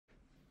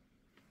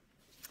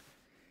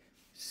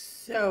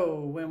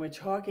So, when we're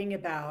talking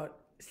about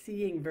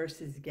seeing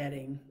versus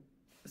getting,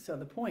 so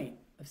the point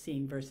of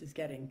seeing versus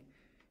getting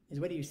is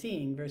what are you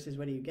seeing versus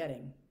what are you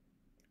getting?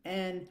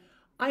 And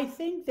I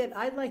think that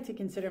I'd like to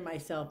consider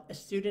myself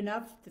astute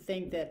enough to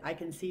think that I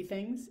can see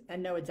things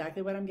and know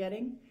exactly what I'm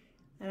getting.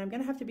 And I'm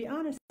going to have to be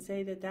honest and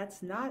say that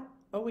that's not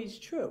always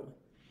true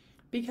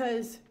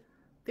because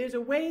there's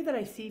a way that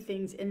I see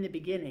things in the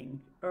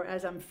beginning or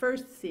as I'm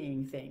first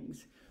seeing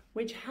things,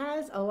 which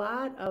has a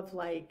lot of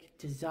like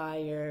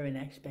desire and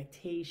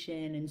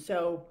expectation. And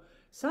so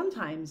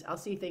sometimes I'll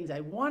see things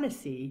I want to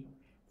see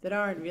that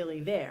aren't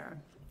really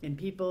there in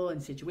people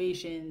and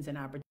situations and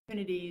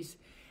opportunities.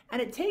 And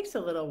it takes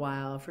a little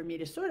while for me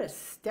to sort of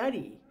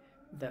study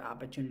the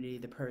opportunity,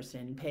 the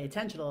person, pay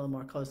attention a little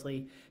more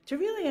closely to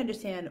really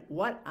understand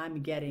what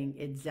I'm getting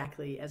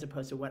exactly as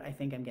opposed to what I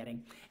think I'm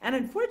getting. And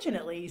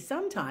unfortunately,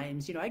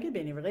 sometimes, I could be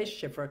in a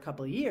relationship for a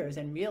couple of years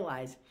and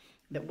realize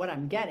that what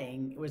I'm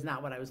getting was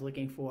not what I was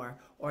looking for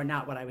or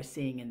not what I was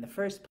seeing in the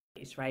first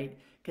place, right?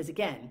 Because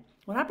again,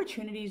 when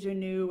opportunities are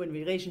new and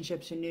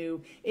relationships are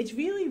new, it's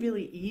really,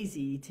 really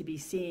easy to be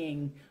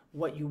seeing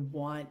what you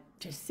want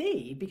to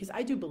see because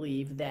I do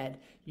believe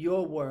that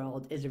your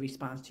world is a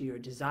response to your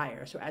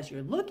desire. So as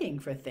you're looking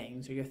for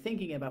things or you're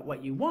thinking about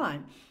what you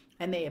want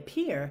and they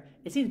appear,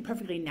 it seems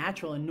perfectly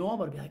natural and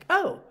normal to be like,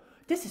 oh,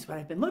 this is what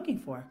I've been looking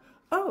for.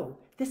 Oh,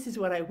 this is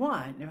what I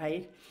want,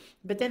 right?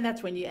 But then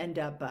that's when you end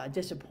up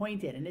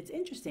disappointed. And it's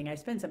interesting. I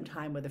spent some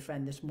time with a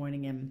friend this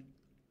morning and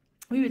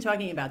we were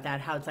talking about that,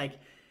 how it's like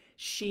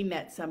she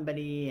met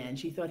somebody and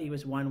she thought he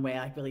was one way,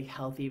 like really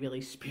healthy,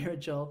 really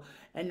spiritual.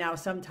 And now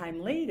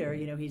sometime later,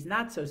 he's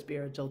not so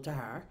spiritual to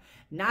her,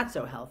 not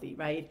so healthy,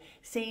 right?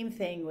 Same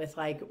thing with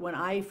like when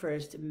I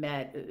first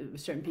met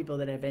certain people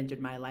that have entered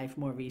my life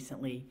more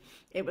recently,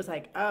 it was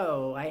like,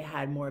 oh, I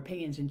had more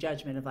opinions and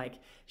judgment of like,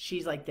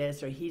 she's like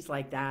this or he's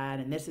like that,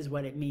 and this is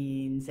what it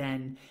means.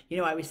 And,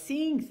 I was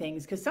seeing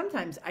things because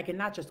sometimes I can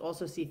not just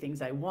also see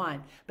things I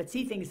want, but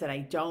see things that I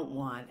don't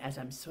want as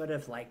I'm sort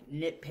of like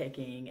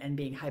nitpicking and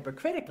being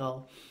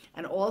hypercritical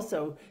and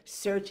also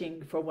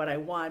searching for what I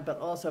want, but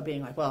also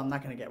being like, well, I'm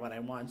not going to get what I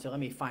want, so let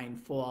me find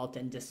fault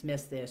and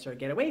dismiss this or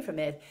get away from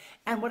it.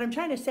 And what I'm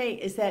trying to say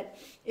is that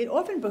it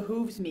often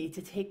behooves me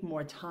to take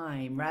more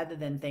time rather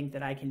than think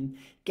that I can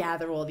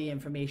gather all the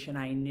information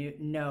I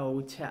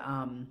know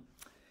to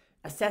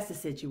assess a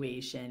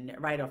situation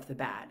right off the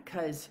bat.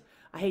 Because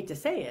I hate to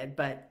say it,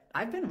 but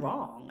I've been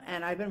wrong,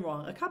 and I've been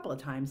wrong a couple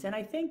of times. And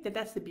I think that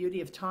that's the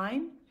beauty of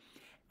time.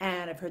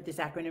 And I've heard this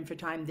acronym for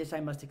time, this I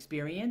must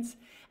experience.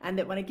 And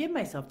that when I give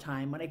myself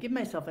time, when I give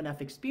myself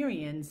enough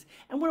experience,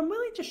 and when I'm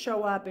willing to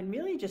show up and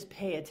really just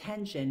pay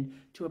attention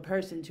to a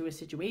person, to a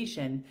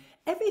situation,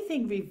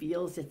 everything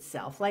reveals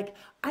itself. Like,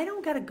 I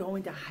don't got to go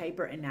into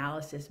hyper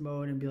analysis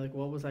mode and be like,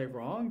 well, was I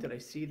wrong? Did I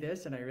see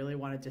this? And I really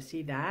wanted to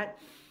see that.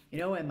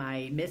 Am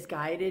I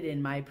misguided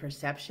in my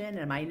perception?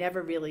 Am I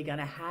never really going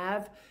to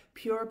have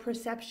pure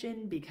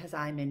perception because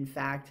I'm in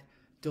fact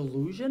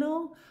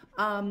delusional?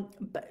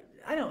 But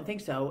I don't think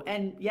so.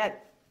 And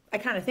yet I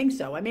kind of think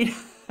so. I mean,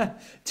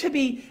 to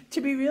be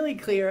really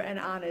clear and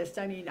honest,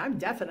 I mean, I'm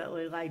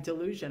definitely like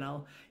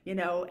delusional,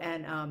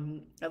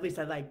 and at least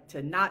I like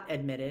to not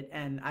admit it,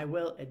 and I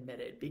will admit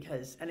it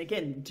because, and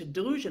again,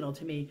 delusional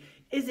to me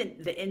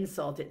isn't the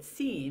insult it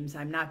seems.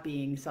 I'm not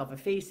being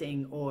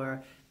self-effacing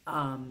or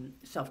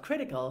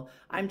self-critical.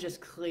 I'm just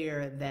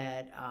clear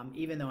that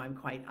even though I'm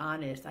quite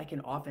honest, I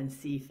can often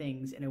see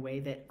things in a way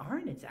that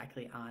aren't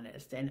exactly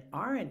honest and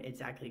aren't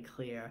exactly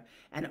clear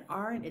and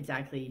aren't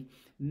exactly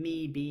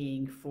me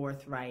being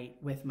forthright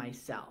with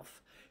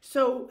myself.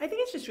 So I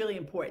think it's just really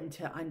important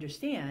to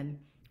understand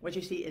what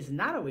you see is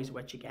not always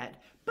what you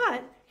get.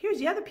 But here's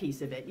the other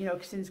piece of it.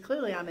 Since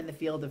clearly I'm in the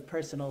field of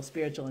personal,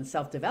 spiritual, and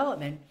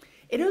self-development,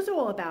 it is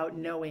all about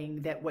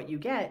knowing that what you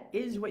get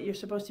is what you're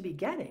supposed to be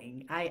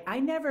getting. I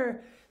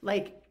never,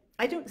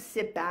 I don't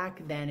sit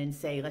back then and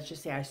say, let's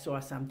just say I saw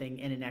something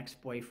in an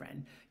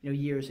ex-boyfriend,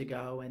 years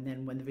ago. And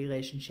then when the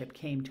relationship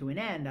came to an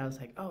end, I was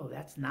like, oh,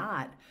 that's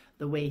not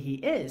the way he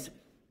is.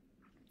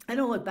 I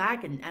don't look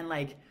back and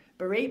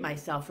berate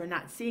myself for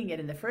not seeing it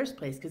in the first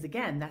place, because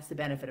again, that's the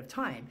benefit of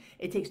time.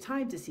 It takes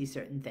time to see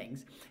certain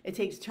things. It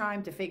takes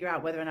time to figure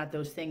out whether or not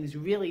those things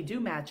really do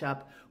match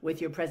up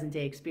with your present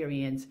day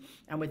experience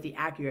and with the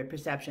accurate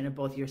perception of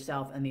both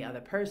yourself and the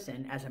other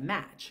person as a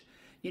match.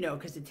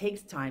 Because it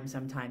takes time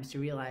sometimes to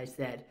realize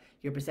that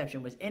your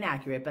perception was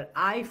inaccurate. But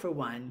I, for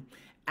one,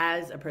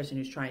 as a person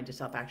who's trying to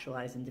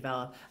self-actualize and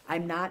develop,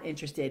 I'm not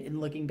interested in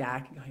looking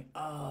back and going,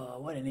 oh,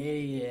 what an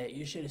idiot.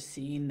 You should have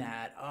seen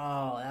that.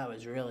 Oh, that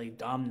was really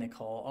dumb,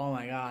 Nicole. Oh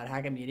my God,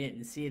 how come you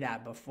didn't see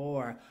that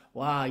before?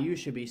 Wow, you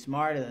should be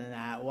smarter than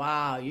that.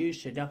 Wow, you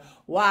should know.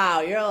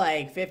 Wow, you're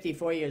like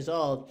 54 years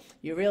old.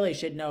 You really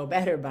should know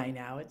better by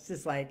now. It's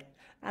just like,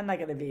 I'm not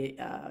going to be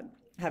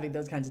having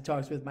those kinds of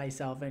talks with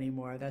myself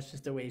anymore. That's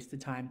just a waste of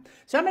time.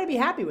 So I'm going to be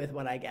happy with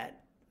what I get.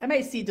 I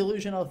might see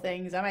delusional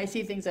things. I might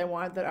see things I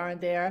want that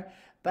aren't there,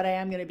 but I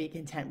am going to be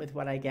content with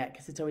what I get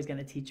because it's always going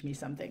to teach me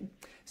something.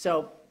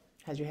 So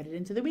as you're headed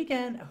into the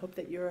weekend, I hope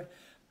that you're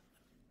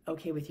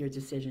okay with your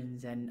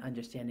decisions and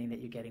understanding that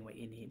you're getting what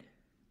you need.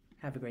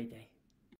 Have a great day.